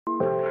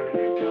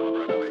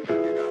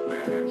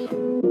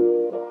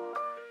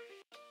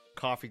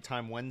Coffee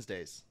Time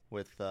Wednesdays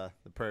with the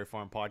Prairie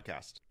Farm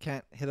Podcast.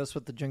 Can't hit us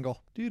with the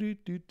jingle.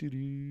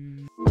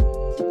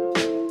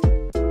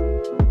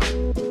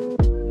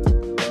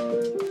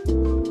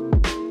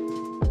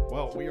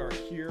 Well, we are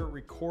here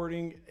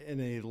recording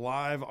in a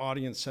live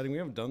audience setting. We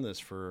haven't done this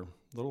for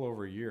a little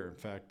over a year. In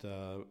fact,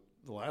 the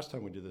last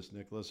time we did this,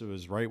 Nicholas, it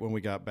was right when we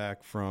got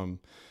back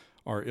from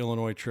our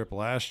Illinois trip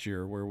last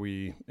year, where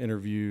we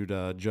interviewed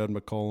Judd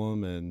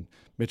McCollum and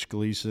Mitch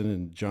Gleason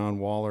and John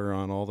Waller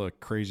on all the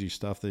crazy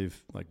stuff they've,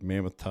 like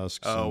mammoth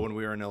tusks. Oh, when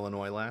we were in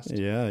Illinois last?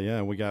 Yeah.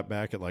 And we got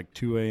back at like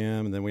 2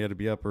 a.m. and then we had to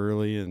be up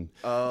early and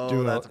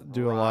do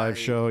a live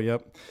show.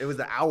 Yep. It was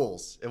the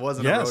Owls. It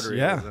wasn't a Rotary.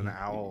 Yeah. It was an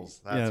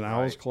Owls. That's an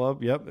Owls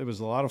Club. Yep. It was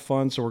a lot of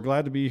fun. So we're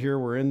glad to be here.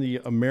 We're in the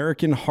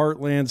American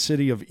heartland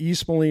city of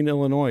East Moline,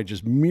 Illinois,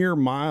 just mere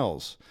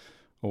miles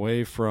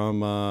away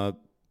from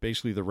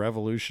basically the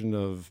revolution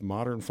of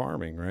modern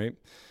farming, right?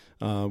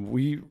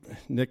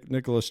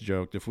 Nicholas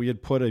joked, if we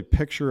had put a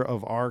picture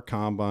of our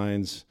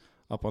combines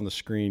up on the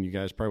screen, you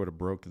guys probably would have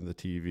broken the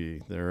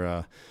TV.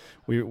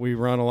 We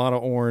run a lot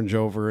of orange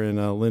over in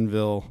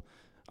Linville,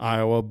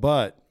 Iowa,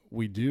 but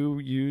we do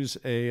use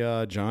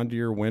a John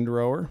Deere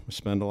windrower. We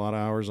spend a lot of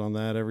hours on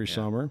that every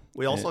summer.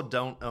 We also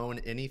don't own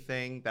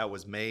anything that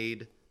was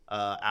made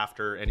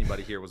after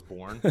anybody here was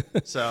born.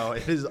 So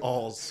it is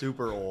all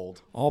super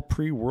old. All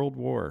pre-World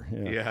War.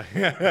 Yeah.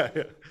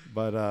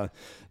 But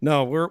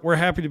no, we're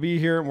happy to be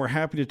here, and we're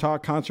happy to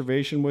talk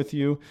conservation with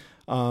you.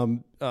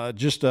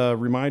 Just a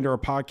reminder, our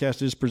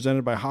podcast is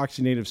presented by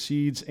Hoxie Native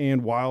Seeds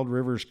and Wild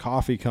Rivers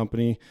Coffee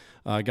Company.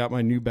 I got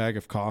my new bag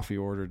of coffee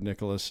ordered,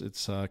 Nicholas.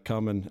 It's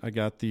coming. I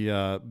got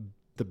the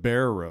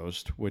Bear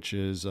Roast, which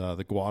is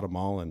the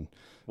Guatemalan.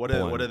 What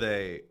do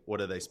they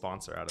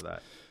sponsor out of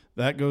that?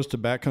 That goes to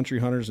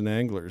Backcountry Hunters and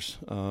Anglers,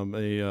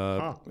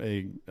 another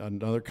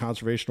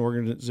conservation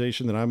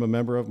organization that I'm a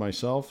member of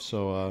myself.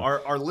 So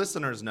our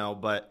listeners know,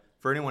 but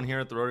for anyone here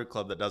at the Rotary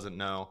Club that doesn't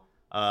know,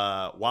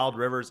 Wild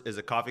Rivers is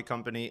a coffee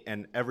company,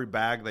 and every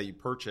bag that you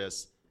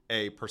purchase,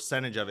 a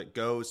percentage of it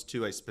goes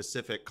to a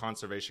specific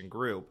conservation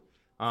group,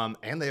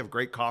 and they have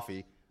great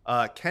coffee.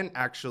 Kent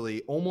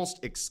actually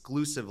almost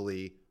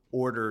exclusively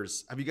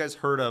orders. Have you guys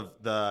heard of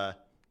the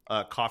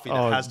coffee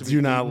that has to be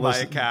eaten by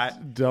a cat,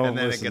 and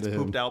then it gets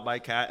pooped out by a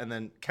cat, and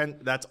then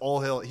that's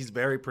all he's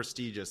very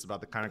prestigious about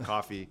the kind of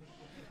coffee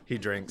he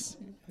drinks.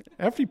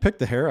 After you pick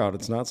the hair out,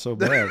 it's not so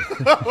bad.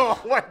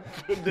 Oh my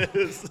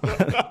goodness.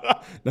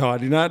 No, I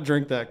do not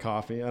drink that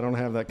coffee. I don't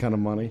have that kind of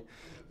money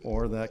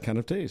or that kind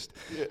of taste.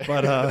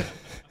 But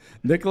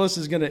Nicholas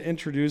is going to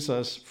introduce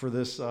us for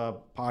this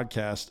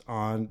podcast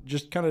on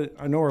just kind of,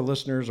 I know our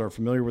listeners are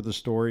familiar with the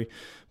story,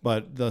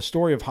 but the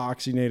story of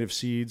Hoxie Native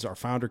Seeds, our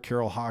founder,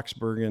 Carol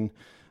Hoxbergen,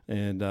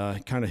 and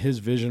kind of his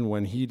vision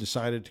when he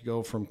decided to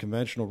go from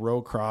conventional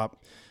row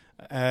crop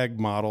ag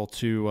model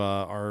to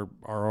our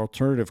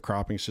alternative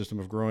cropping system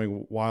of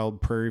growing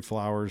wild prairie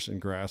flowers and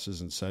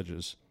grasses and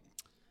sedges.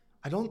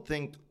 I don't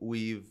think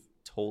we've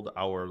told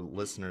our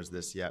listeners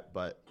this yet,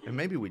 and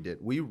maybe we did.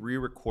 We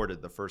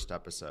re-recorded the first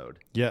episode.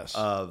 Yes.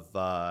 Of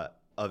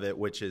it,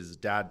 which is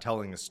Dad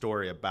telling a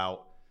story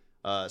about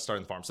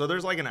starting the farm. So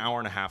there's like an hour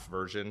and a half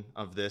version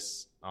of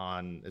this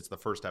it's the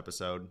first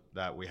episode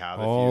that we have.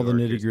 All the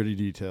nitty gritty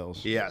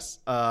details. Yes.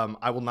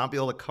 I will not be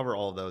able to cover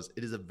all of those.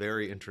 It is a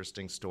very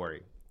interesting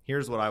story.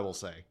 Here's what I will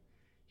say.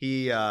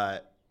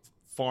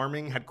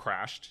 Farming had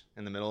crashed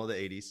in the middle of the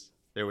 80s.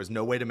 There was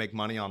no way to make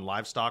money on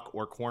livestock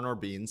or corn or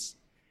beans.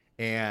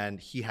 And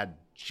he had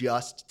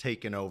just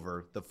taken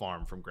over the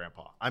farm from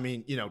Grandpa. I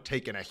mean,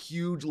 taken a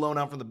huge loan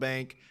out from the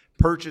bank,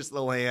 purchased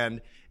the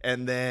land,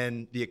 and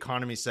then the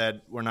economy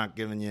said, we're not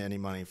giving you any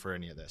money for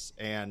any of this.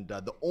 And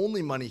the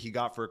only money he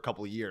got for a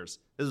couple of years,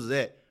 this was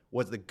it,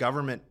 was the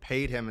government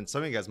paid him, and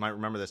some of you guys might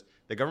remember this,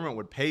 the government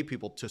would pay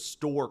people to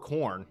store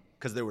corn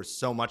because there was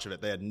so much of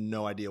it. They had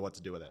no idea what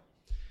to do with it.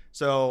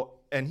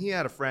 So, and he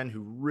had a friend who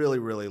really,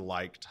 really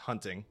liked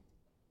hunting.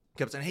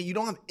 Kept saying, hey, you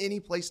don't have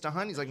any place to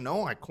hunt? He's like,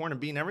 no, I corn and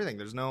bean everything.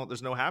 There's no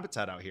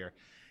habitat out here.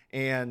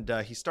 And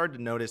he started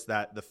to notice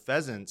that the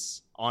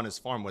pheasants on his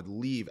farm would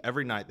leave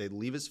every night. They'd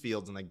leave his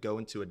fields and they'd go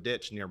into a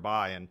ditch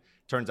nearby. And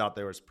turns out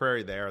there was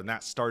prairie there. And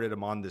that started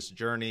him on this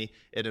journey.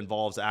 It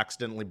involves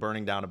accidentally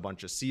burning down a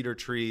bunch of cedar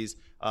trees,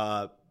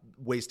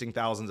 wasting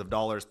thousands of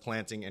dollars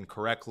planting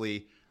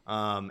incorrectly,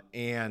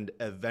 and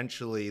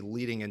eventually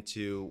leading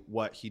into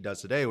what he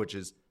does today, which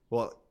is,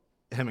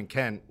 him and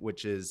Ken,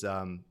 which is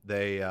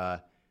they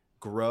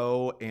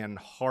grow and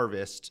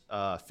harvest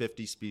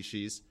 50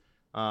 species.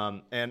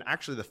 And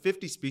actually the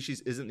 50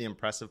 species isn't the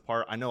impressive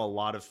part. I know a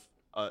lot of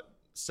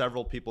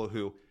several people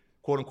who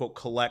quote unquote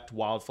collect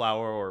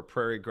wildflower or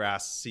prairie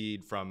grass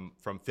seed from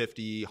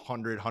 50,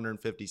 100,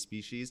 150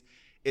 species.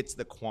 It's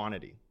the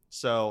quantity.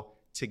 So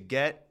to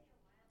get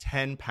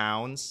 10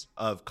 pounds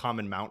of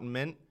common mountain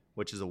mint,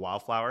 which is a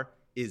wildflower,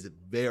 is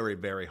very,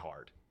 very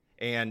hard.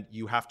 And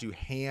you have to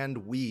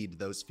hand weed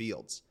those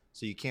fields.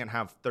 So you can't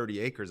have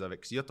 30 acres of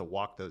it because you have to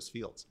walk those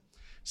fields.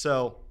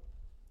 So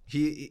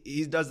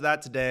he does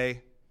that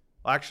today.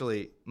 Well,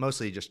 actually,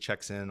 mostly he just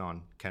checks in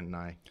on Ken and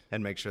I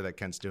and make sure that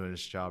Ken's doing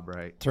his job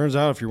right. Turns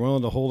out if you're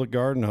willing to hold a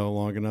garden hoe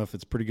long enough,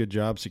 it's pretty good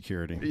job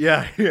security.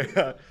 Yeah,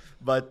 yeah.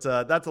 But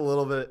that's a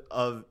little bit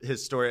of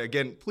his story.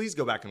 Again, please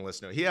go back and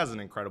listen to it. He has an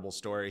incredible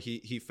story.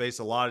 He faced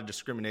a lot of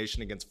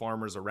discrimination against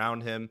farmers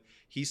around him.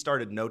 He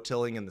started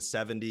no-tilling in the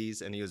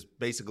 70s, and he was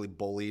basically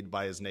bullied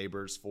by his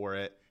neighbors for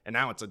it. And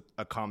now it's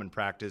a common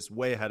practice,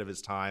 way ahead of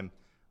his time.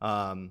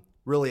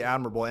 Really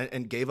admirable,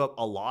 and gave up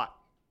a lot.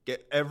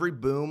 Get every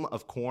boom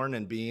of corn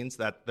and beans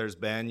that there's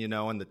been,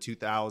 in the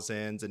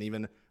 2000s and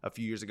even a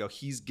few years ago,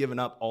 he's given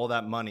up all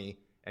that money,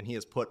 and he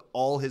has put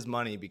all his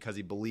money because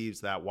he believes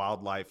that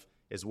wildlife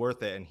is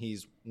worth it, and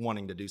he's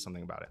wanting to do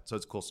something about it. So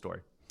it's a cool story.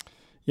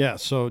 Yeah,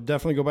 so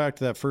definitely go back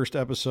to that first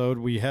episode.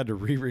 We had to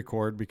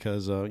re-record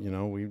because,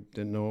 we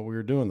didn't know what we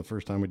were doing the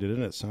first time we did it,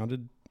 and it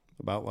sounded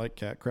about like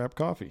cat crap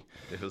coffee.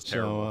 It was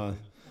terrible.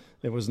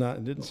 So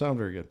it didn't sound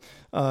very good.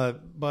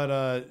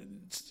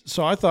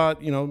 So I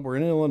thought, we're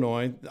in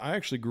Illinois. I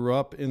actually grew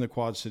up in the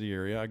Quad City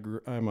area.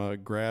 I'm a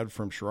grad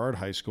from Sherrard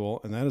High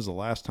School, and that is the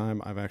last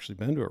time I've actually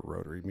been to a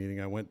Rotary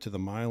meeting. I went to the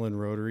Milan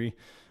Rotary.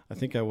 I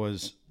think I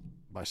was,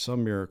 by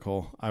some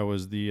miracle, I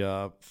was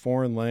the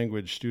foreign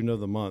language student of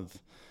the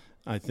month.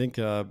 I think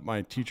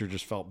my teacher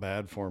just felt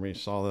bad for me,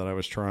 saw that I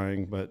was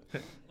trying, but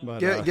give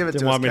it didn't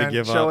to want us, me Ken. to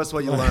give Show up. us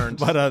what you learned.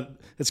 But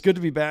it's good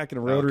to be back in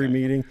a Rotary Okay.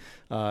 meeting.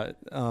 And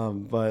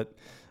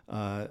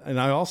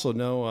I also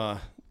know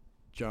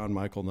John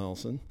Michael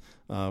Nelson.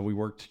 We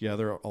worked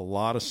together a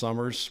lot of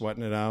summers,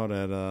 sweating it out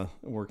at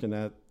working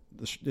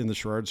in the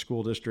Sherrard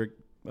School District,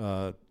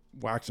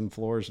 waxing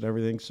floors and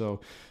everything.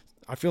 So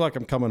I feel like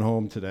I'm coming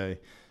home today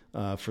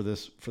for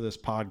this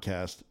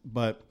podcast.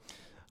 But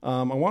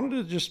I wanted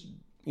to just,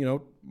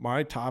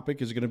 my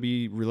topic is going to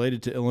be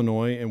related to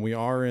Illinois, and we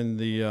are in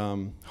the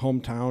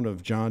hometown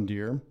of John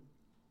Deere.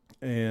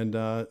 And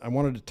I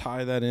wanted to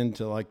tie that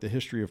into like the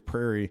history of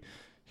Prairie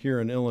here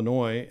in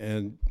Illinois,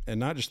 and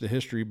not just the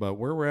history, but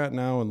where we're at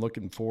now and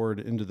looking forward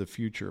into the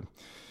future.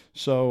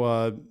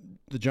 So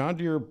the John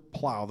Deere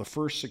plow, the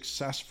first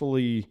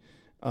successfully,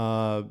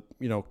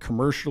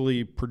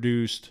 commercially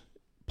produced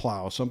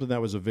plow, something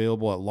that was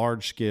available at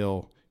large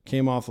scale,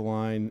 came off the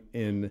line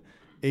in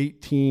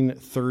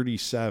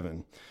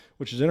 1837,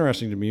 which is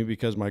interesting to me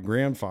because my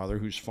grandfather,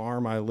 whose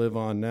farm I live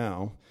on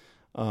now,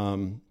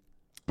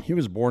 he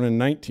was born in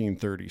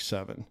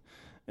 1937.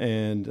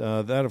 And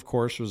that, of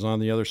course, was on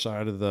the other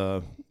side of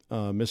the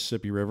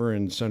Mississippi River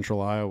in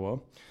central Iowa.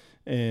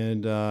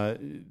 And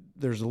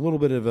there's a little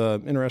bit of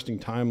an interesting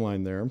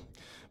timeline there.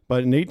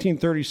 But in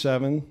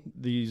 1837,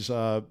 these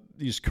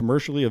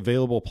commercially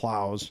available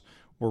plows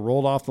were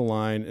rolled off the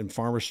line, and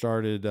farmers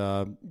started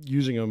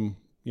using them,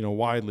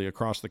 widely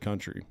across the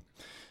country.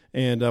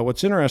 And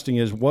what's interesting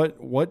is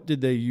what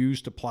did they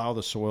use to plow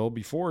the soil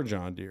before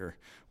John Deere?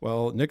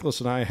 Well,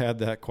 Nicholas and I had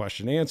that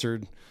question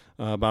answered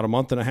about a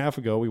month and a half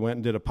ago. We went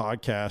and did a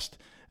podcast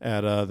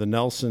at the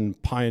Nelson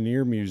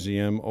Pioneer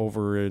Museum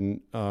over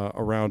in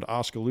around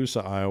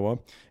Oskaloosa, Iowa,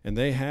 and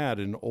they had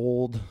an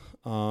old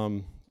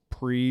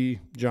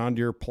pre-John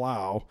Deere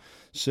plow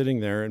sitting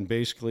there. And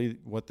basically,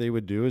 what they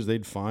would do is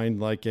they'd find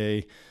like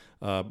a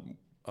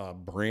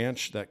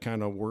branch that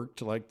kind of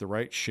worked like the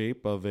right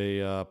shape of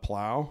a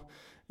plow,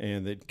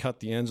 and they'd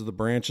cut the ends of the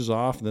branches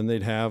off. And then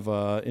they'd have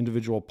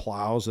individual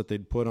plows that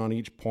they'd put on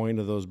each point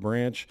of those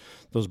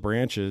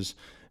branches.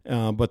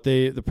 But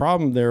the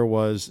problem there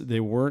was they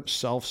weren't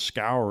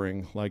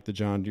self-scouring like the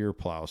John Deere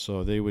plow.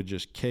 So they would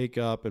just cake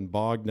up and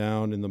bog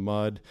down in the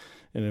mud.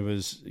 And it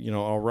was,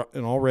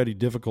 an already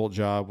difficult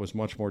job was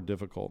much more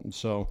difficult. And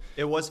so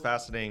it was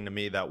fascinating to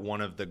me that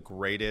one of the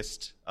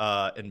greatest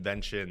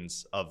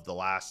inventions of the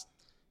last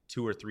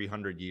 200 or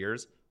 300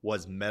 years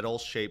was metal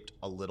shaped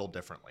a little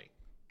differently.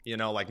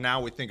 Like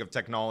now we think of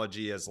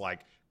technology as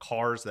like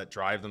cars that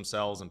drive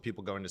themselves and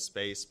people going to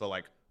space. But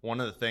like one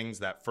of the things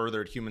that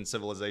furthered human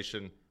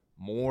civilization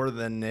more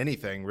than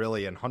anything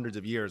really in hundreds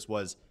of years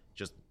was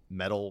just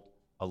metal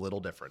a little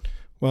different.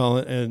 Well,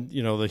 and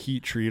the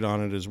heat treat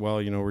on it as well.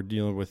 We're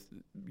dealing with,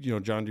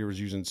 John Deere was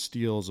using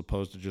steel as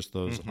opposed to just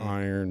those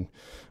iron,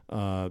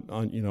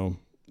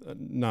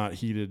 not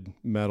heated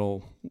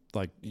metal,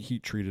 like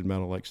heat treated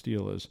metal like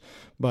steel is.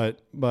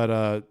 But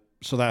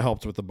so that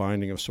helped with the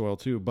binding of soil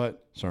too.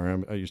 But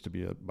sorry, I used to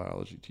be a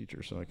biology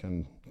teacher, so I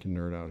can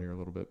nerd out here a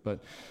little bit.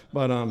 But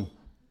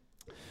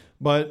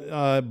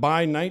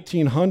by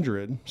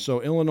 1900,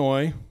 so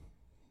Illinois.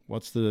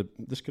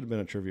 This could have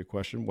been a trivia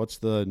question. What's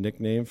the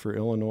nickname for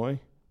Illinois?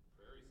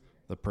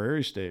 The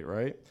Prairie State,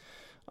 right?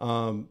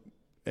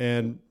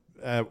 And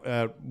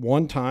at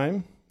one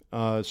time,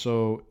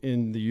 so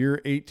in the year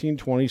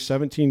 1820,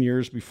 17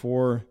 years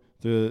before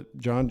the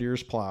John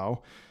Deere's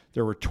plow,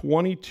 there were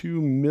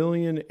 22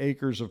 million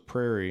acres of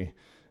prairie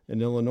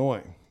in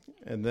Illinois.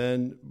 And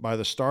then by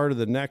the start of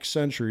the next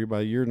century, by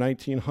the year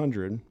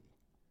 1900,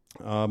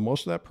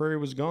 most of that prairie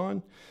was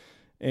gone.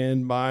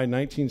 And by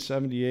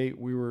 1978,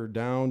 we were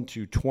down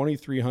to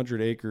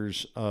 2,300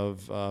 acres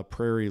of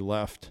prairie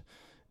left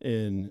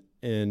in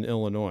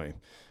Illinois.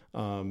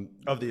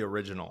 Of the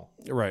original.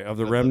 Right, of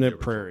the remnant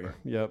prairie.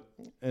 Yep.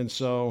 And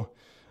so,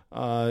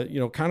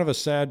 kind of a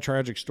sad,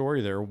 tragic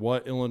story there.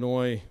 What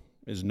Illinois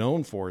is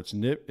known for,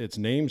 its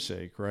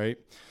namesake, right,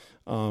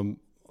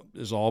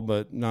 is all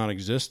but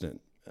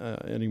non-existent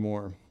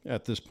anymore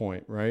at this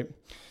point, right?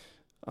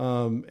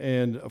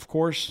 And of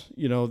course,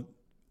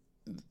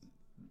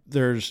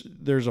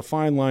 there's a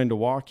fine line to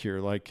walk here.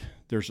 Like,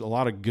 there's a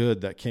lot of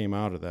good that came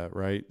out of that,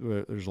 right?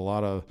 There's a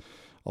lot of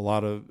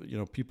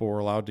people were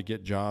allowed to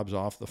get jobs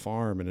off the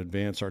farm and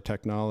advance our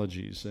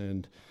technologies,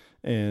 and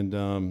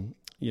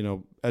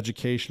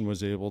education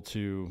was able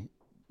to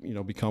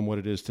become what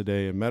it is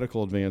today, and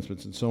medical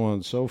advancements and so on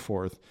and so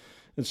forth.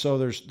 And so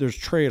there's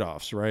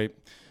trade-offs, right?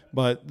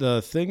 But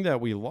the thing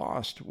that we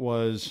lost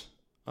was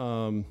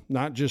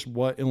not just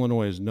what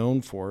Illinois is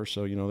known for.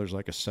 So, there's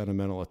like a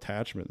sentimental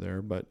attachment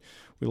there, but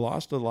we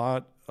lost a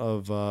lot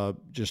of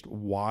just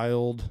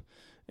wild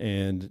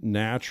and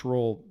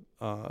natural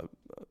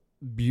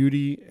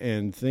beauty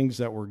and things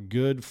that were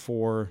good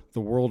for the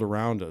world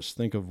around us.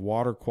 Think of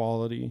water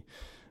quality,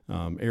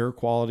 air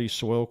quality,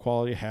 soil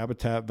quality,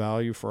 habitat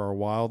value for our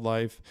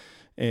wildlife.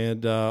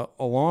 And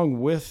along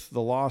with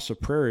the loss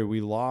of prairie,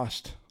 we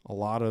lost a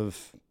lot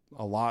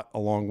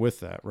along with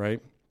that,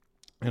 right?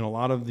 And a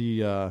lot of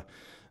the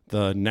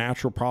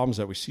natural problems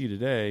that we see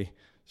today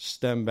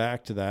stem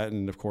back to that.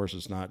 And of course,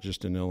 it's not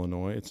just in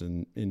Illinois; it's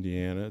in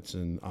Indiana, it's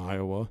in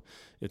Iowa,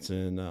 it's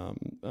in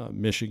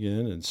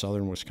Michigan, and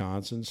southern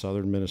Wisconsin,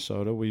 southern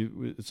Minnesota.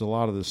 It's a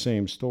lot of the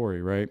same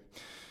story, right?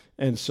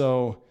 And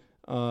so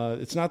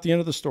it's not the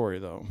end of the story,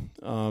 though.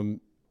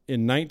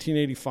 In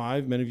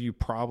 1985, many of you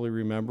probably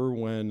remember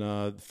when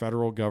the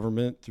federal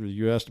government, through the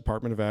U.S.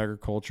 Department of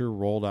Agriculture,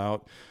 rolled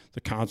out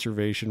the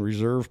Conservation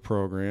Reserve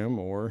Program,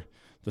 or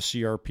the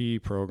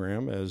CRP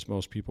program, as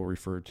most people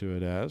refer to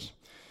it as.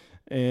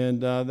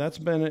 And that's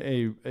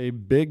been a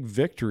big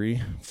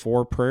victory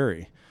for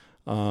prairie.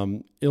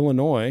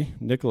 Illinois,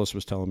 Nicholas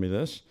was telling me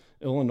this,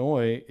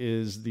 Illinois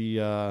is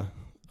the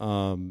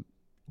has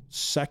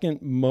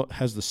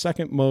the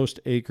second most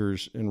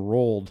acres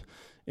enrolled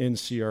in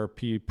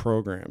CRP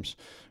programs,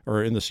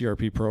 or in the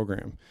CRP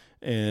program.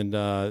 And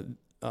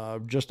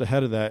just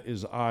ahead of that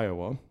is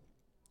Iowa.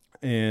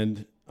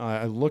 And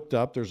I looked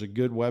up, there's a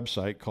good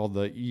website called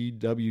the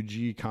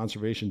EWG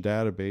Conservation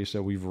Database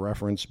that we've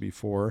referenced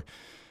before.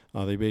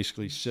 They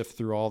basically sift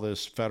through all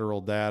this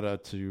federal data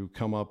to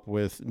come up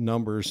with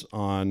numbers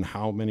on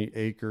how many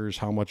acres,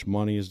 how much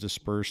money is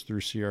dispersed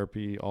through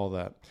CRP, all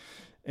that.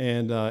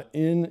 And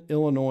in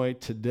Illinois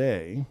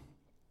today,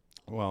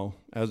 well,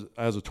 as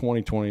of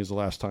 2020 is the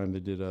last time they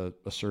did a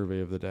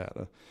survey of the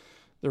data,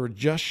 there were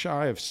just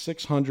shy of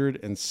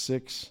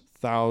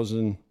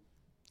 606,000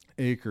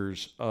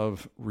 acres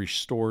of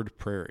restored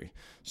prairie.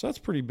 So that's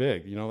pretty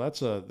big.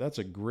 That's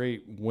a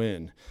great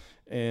win.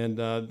 And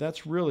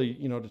that's really,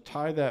 to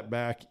tie that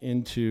back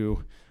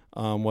into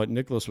what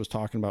Nicholas was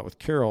talking about with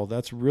Carol,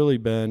 that's really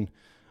been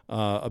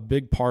a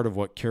big part of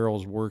what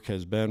Carol's work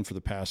has been for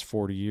the past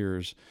 40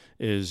 years,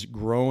 is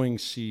growing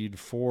seed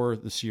for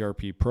the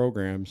CRP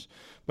programs.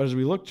 But as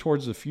we look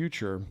towards the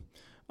future,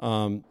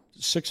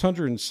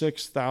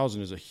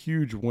 606,000 is a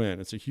huge win.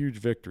 It's a huge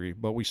victory,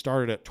 but we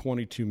started at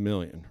 22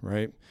 million,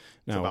 right?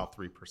 Now, it's about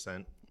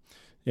 3%.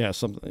 Yeah,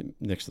 something.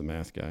 Nick's the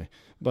math guy,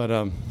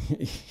 but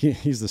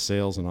he's the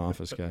sales and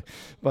office guy.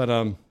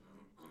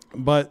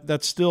 But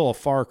that's still a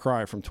far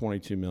cry from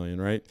 22 million,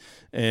 right?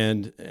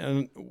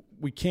 And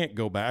we can't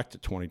go back to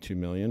 22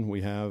 million.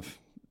 We have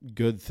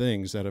good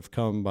things that have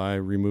come by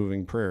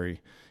removing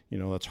prairie.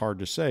 That's hard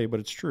to say, but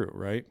it's true,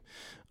 right?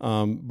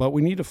 But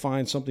we need to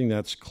find something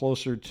that's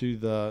closer to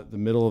the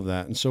middle of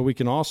that. And so we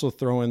can also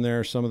throw in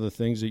there some of the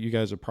things that you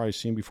guys have probably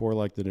seen before,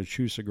 like the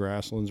Nachusa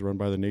grasslands run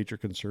by the Nature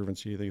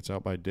Conservancy. I think it's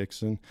out by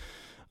Dixon.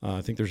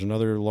 I think there's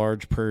another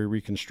large prairie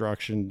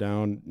reconstruction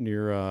down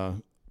near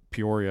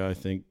Peoria, I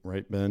think,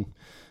 right, Ben?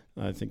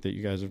 I think that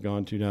you guys have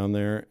gone to down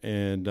there.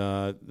 And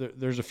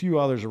there's a few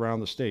others around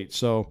the state.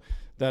 So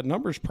that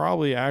number's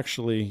probably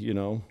actually,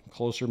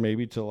 closer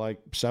maybe to like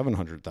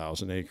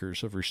 700,000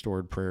 acres of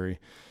restored prairie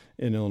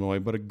in Illinois.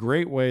 But a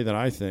great way that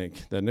I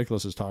think that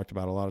Nicholas has talked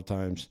about a lot of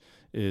times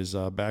is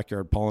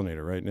backyard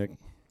pollinator, right, Nick?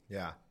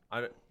 Yeah.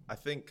 I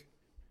think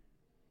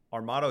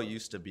our motto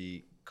used to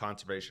be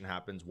conservation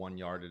happens 1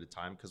 yard at a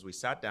time, because we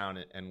sat down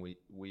and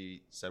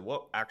we said,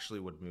 what actually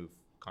would move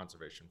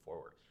conservation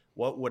forward?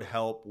 What would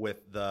help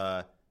with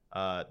the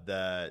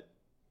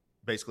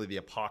basically the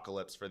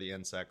apocalypse for the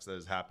insects that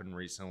has happened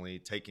recently,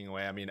 taking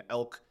away,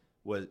 elk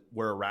were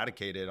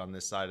eradicated on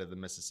this side of the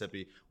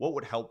Mississippi. What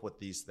would help with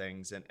these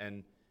things?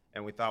 And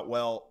we thought,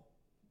 well,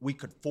 we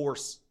could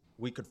force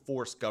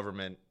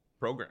government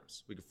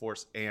programs. We could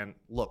force, and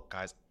look,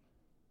 guys,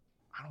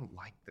 I don't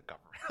like the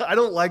government. I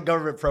don't like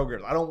government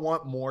programs. I don't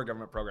want more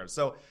government programs.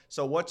 So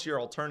what's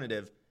your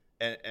alternative?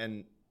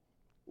 And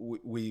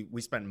we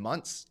spent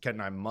months,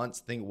 Ken and I,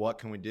 thinking, what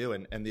can we do?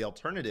 And the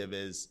alternative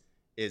is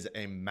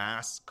a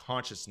mass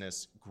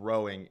consciousness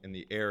growing in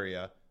the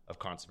area of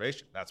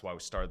conservation. That's why we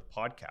started the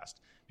podcast,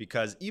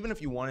 because even if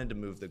you wanted to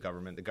move the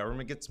government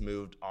gets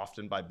moved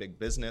often by big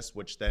business,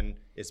 which then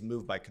is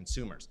moved by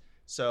consumers.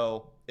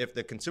 So if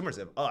the consumers,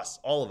 if us,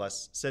 all of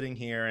us sitting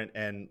here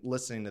and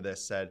listening to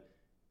this said,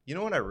 you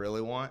know what I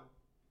really want?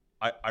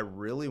 I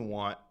really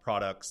want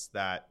products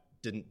that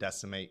didn't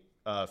decimate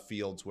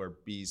fields where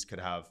bees could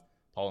have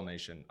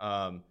pollination,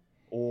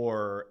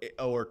 or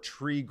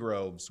tree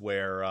groves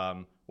where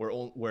on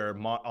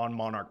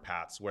monarch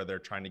paths where they're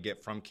trying to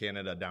get from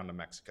Canada down to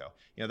Mexico.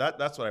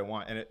 That's what I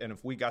want. And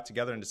if we got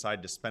together and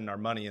decided to spend our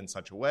money in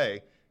such a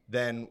way,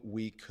 then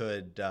we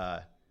could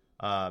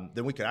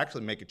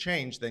actually make a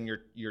change. Then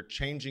you're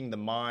changing the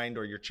mind,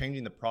 or you're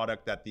changing the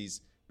product that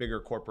these bigger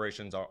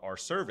corporations are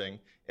serving,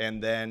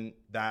 and then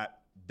that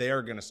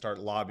they're going to start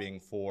lobbying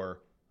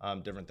for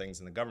different things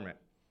in the government.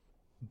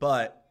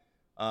 But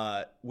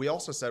we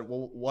also said,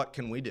 well, what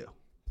can we do?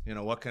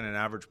 What can an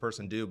average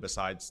person do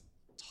besides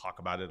talk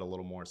about it a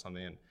little more or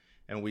something?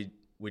 And we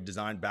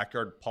designed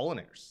backyard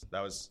pollinators.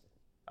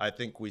 I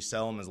think we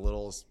sell them as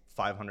little as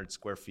 500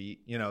 square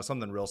feet,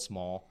 something real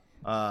small.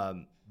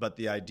 But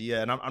the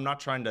idea, and I'm not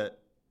trying to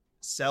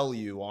sell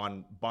you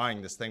on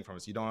buying this thing from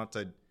us. You don't have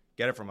to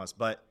get it from us.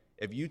 But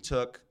if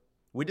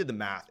we did the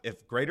math.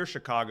 If Greater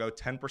Chicago,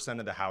 10%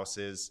 of the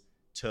houses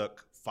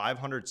took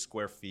 500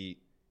 square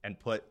feet and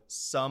put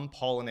some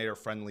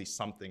pollinator-friendly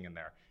something in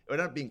there, it would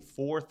end up being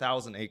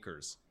 4,000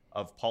 acres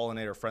of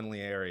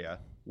pollinator-friendly area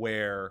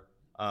where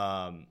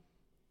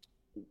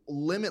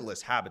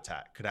limitless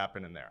habitat could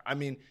happen in there. I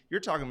mean,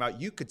 you're talking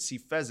about, you could see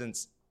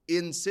pheasants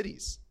in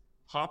cities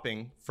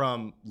hopping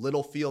from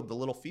little field to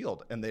little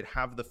field, and they'd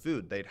have the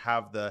food, they'd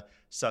have the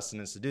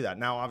sustenance to do that.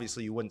 Now,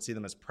 obviously, you wouldn't see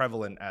them as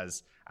prevalent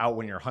as out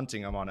when you're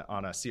hunting them on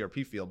a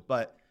CRP field,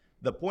 but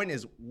the point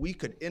is we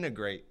could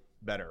integrate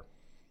better.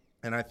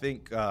 And I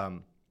think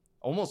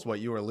almost what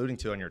you were alluding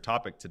to on your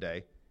topic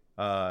today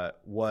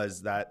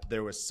was that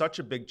there was such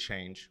a big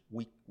change.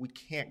 We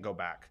can't go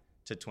back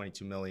to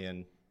 22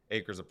 million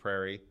acres of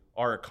prairie.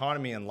 Our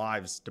economy and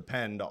lives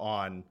depend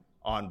on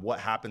what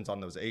happens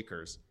on those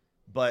acres.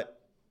 But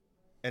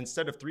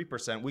instead of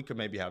 3%, we could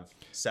maybe have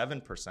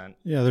 7%.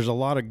 Yeah, there's a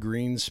lot of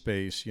green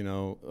space.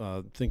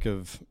 Think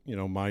of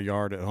my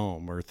yard at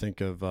home, or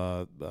think of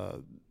a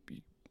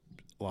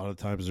lot of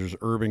times there's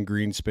urban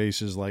green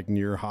spaces like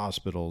near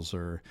hospitals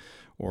or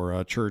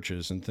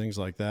churches and things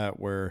like that,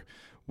 where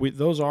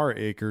those are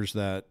acres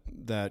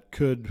that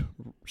could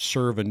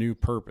serve a new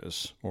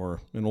purpose, or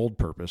an old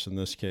purpose in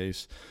this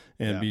case,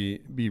 and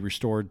be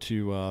restored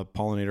to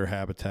pollinator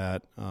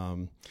habitat.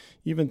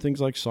 Even things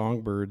like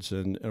songbirds,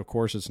 and of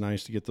course it's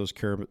nice to get those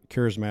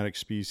charismatic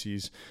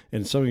species.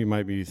 And some of you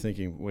might be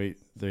thinking, wait,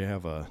 they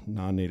have a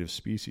non-native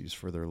species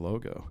for their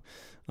logo.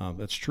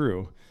 That's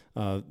true.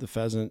 The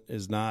pheasant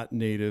is not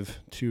native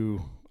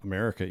to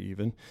America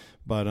even,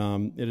 but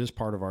it is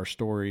part of our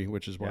story,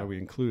 which is why we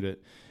include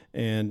it.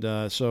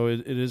 And so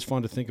it is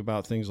fun to think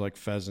about things like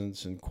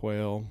pheasants and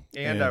quail.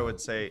 And I would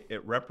say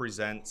it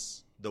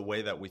represents the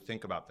way that we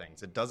think about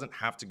things. It doesn't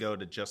have to go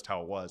to just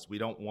how it was. We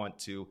don't want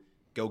to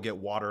go get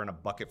water in a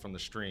bucket from the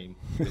stream.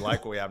 We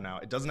like what we have now.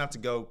 It doesn't have to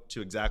go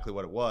to exactly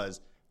what it was,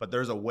 but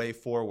there's a way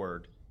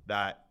forward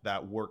that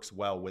works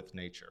well with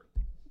nature.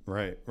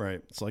 Right.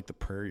 It's like the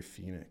Prairie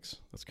Phoenix.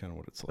 That's kind of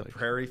what it's like. The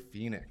Prairie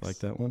Phoenix. Like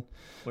that one?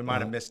 We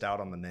might have missed out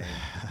on the name.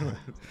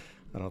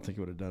 I don't think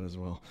it would have done as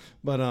well.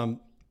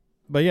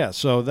 But yeah,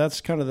 so that's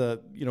kind of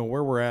the,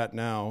 where we're at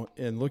now,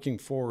 and looking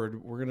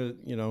forward, we're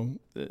going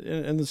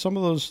to, and some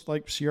of those,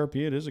 like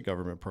CRP, it is a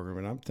government program,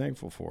 and I'm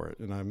thankful for it.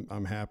 And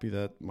I'm happy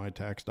that my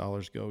tax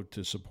dollars go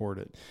to support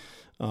it.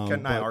 Ken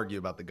and I argue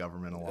about the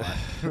government a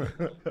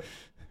lot.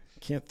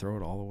 Can't throw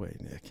it all away,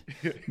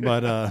 Nick.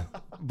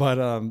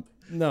 But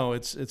no,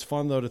 it's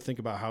fun though to think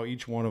about how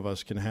each one of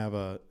us can have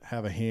a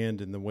hand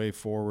in the way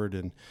forward,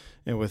 and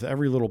with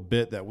every little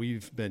bit that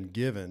we've been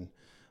given.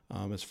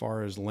 As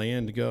far as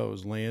land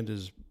goes, land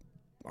is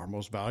our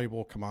most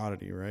valuable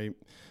commodity, right?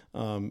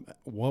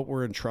 What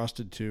we're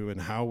entrusted to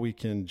and how we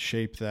can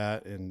shape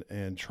that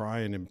and try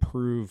and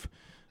improve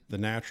the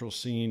natural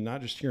scene, not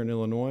just here in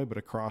Illinois, but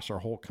across our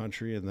whole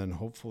country, and then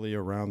hopefully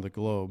around the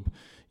globe.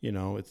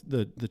 It's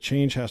the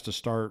change has to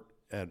start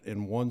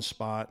in one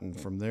spot, and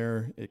from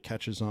there it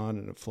catches on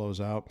and it flows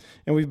out.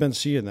 And we've been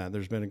seeing that.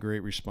 There's been a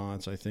great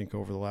response, I think,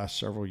 over the last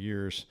several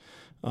years.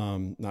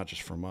 Not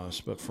just from us,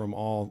 but from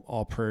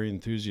all prairie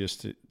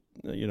enthusiasts.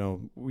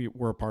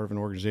 We're a part of an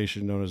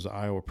organization known as the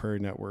Iowa Prairie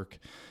Network,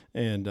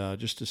 and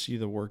just to see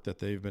the work that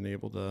they've been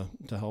able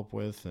to help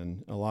with,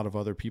 and a lot of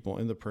other people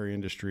in the prairie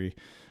industry,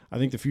 I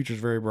think the future is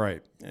very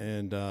bright.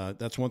 And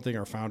that's one thing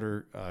our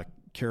founder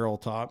Carol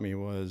taught me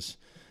was,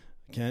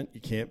 Kent,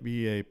 you can't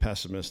be a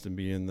pessimist and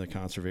be in the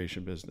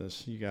conservation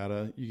business. You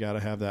gotta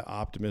have that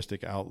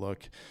optimistic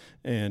outlook,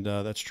 and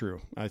that's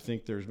true. I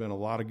think there's been a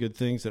lot of good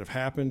things that have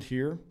happened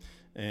here.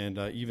 and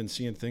even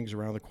seeing things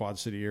around the Quad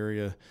City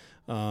area.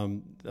 I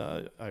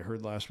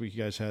heard last week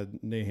you guys had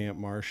Nahant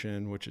Marsh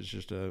in, which is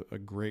just a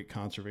great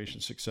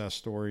conservation success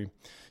story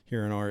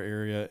here in our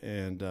area.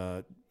 And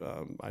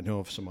I know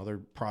of some other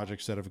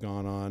projects that have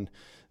gone on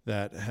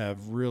that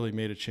have really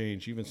made a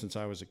change even since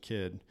I was a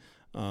kid.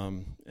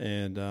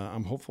 And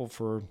I'm hopeful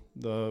for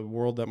the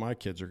world that my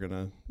kids are going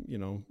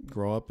to,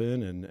 grow up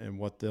in and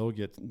what they'll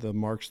get, the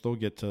marks they'll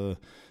get to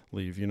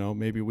leave.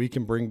 Maybe we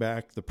can bring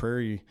back the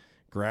prairie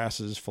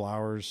grasses,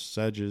 flowers,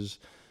 sedges,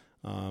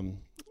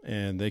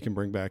 and they can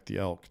bring back the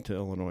elk to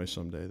Illinois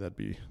someday. That'd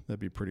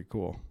be pretty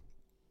cool.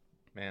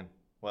 Man,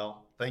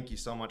 well, thank you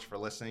so much for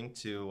listening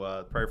to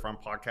the Prairie Farm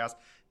Podcast.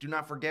 Do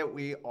not forget,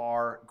 we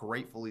are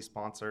gratefully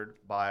sponsored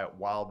by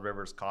Wild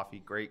Rivers Coffee.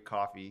 Great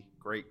coffee,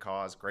 great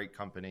cause, great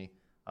company.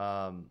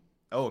 And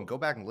go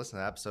back and listen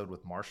to that episode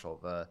with Marshall,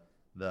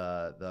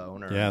 the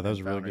owner. Yeah, that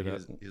was really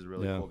good. He's a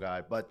really cool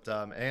guy. But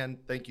and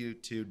thank you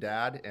to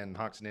Dad and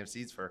Hawks and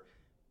Seeds for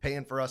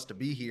paying for us to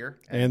be here.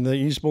 And the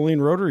East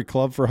Moline Rotary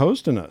Club for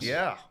hosting us.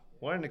 Yeah,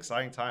 what an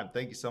exciting time.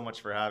 Thank you so much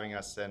for having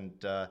us. And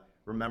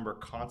remember,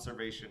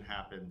 conservation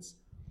happens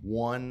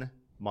one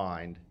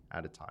mind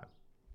at a time.